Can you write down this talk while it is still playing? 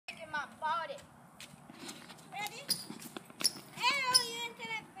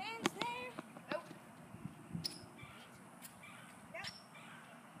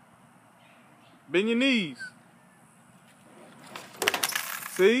Bend your knees.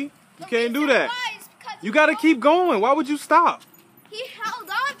 See? You can't do that. You gotta keep going. Why would you stop? He held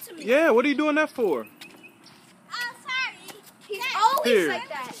on to me. Yeah, what are you doing that for? Sorry. He's always like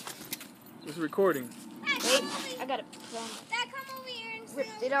that. It's recording. Wait, I gotta put on. Dad, come over here and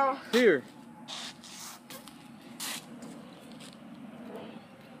ripped it off. Here.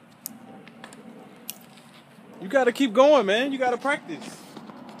 You gotta keep going, man. You gotta practice.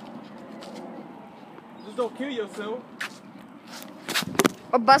 Just don't kill yourself.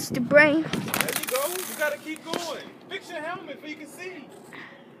 Or bust your brain. There you go. You gotta keep going. Fix your helmet so you can see.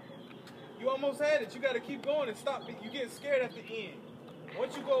 You almost had it. You gotta keep going and stop. You get scared at the end.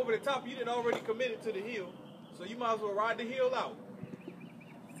 Once you go over the top, you didn't already committed to the hill, so you might as well ride the hill out.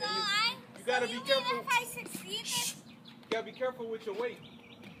 So you gotta be careful. If I succeed, you gotta be careful with your weight.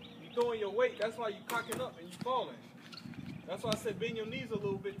 You throwing your weight. That's why you cocking up and you falling. That's why I said bend your knees a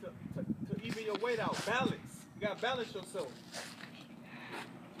little bit to even your weight out. Balance. You gotta balance yourself.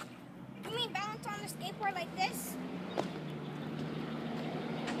 You mean balance on the skateboard like this?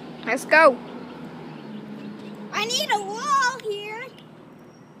 Let's go. I need a wall here.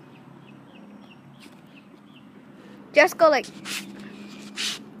 Just go like.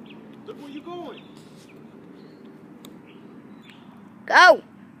 Look where you going. Go.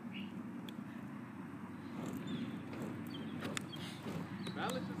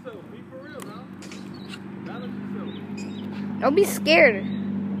 Balance yourself. Be for real, huh? Balance yourself. Don't be scared.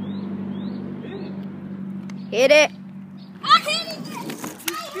 Hit it. Hit it. I hit it.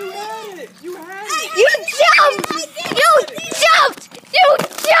 You had it. You had it. You jumped. You jumped. You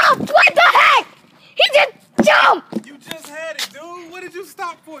jumped. What the heck? He just jumped. You just had it, dude. What did you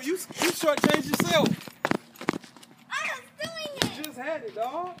stop for? You shortchanged yourself. I was doing it. You just had it,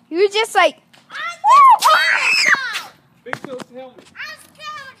 dog. You were just like. Fix your helmet. I was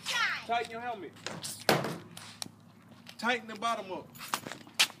scared. Tighten your helmet. Tighten the bottom up.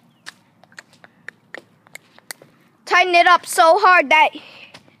 Tighten it up so hard that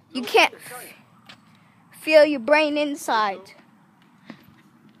you can't feel your brain inside.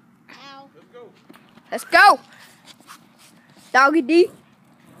 Ow. Let's go. Let's go. Doggy D.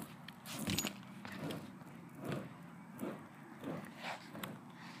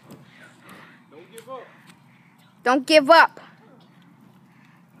 Don't give up. Don't give up.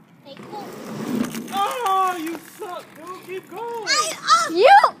 Hey, cool. Oh, you suck, dude. Keep going.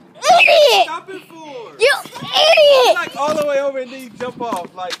 You idiot. Stop it for. You idiot. Like all the way over and then you jump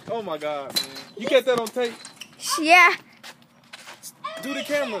off. Like, oh my God, man. You get that on tape? Yeah. Do the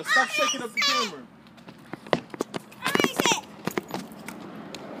camera. Stop shaking up the camera.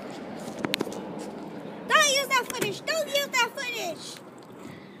 Don't use that footage. Don't use that footage.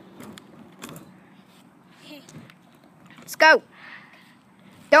 Let's go.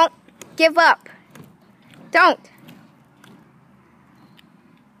 Don't give up. Don't.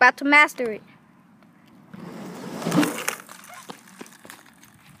 About to master it.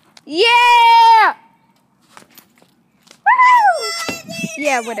 Yeah! Woo!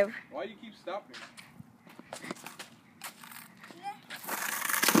 Yeah, whatever. Why you keep stopping?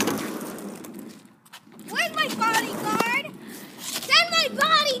 Where's my bodyguard? Send my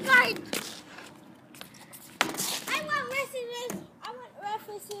bodyguard. I want references. I want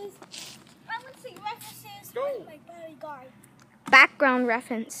references. I want to see references. Go. Where's my bodyguard? Background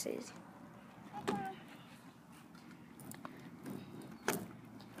references.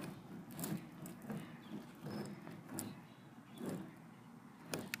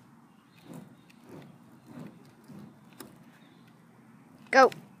 Go.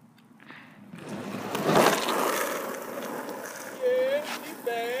 Yeah, he's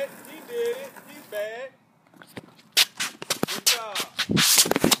bad. He did it. He's bad. Good job.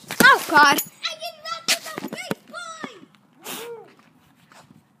 Oh, God. I get left with a big boy. Woo-hoo.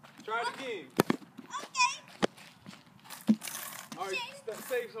 Try it again. Okay. All right,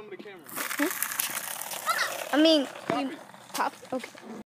 save some of the camera. I mean, Stop it. pop. Okay.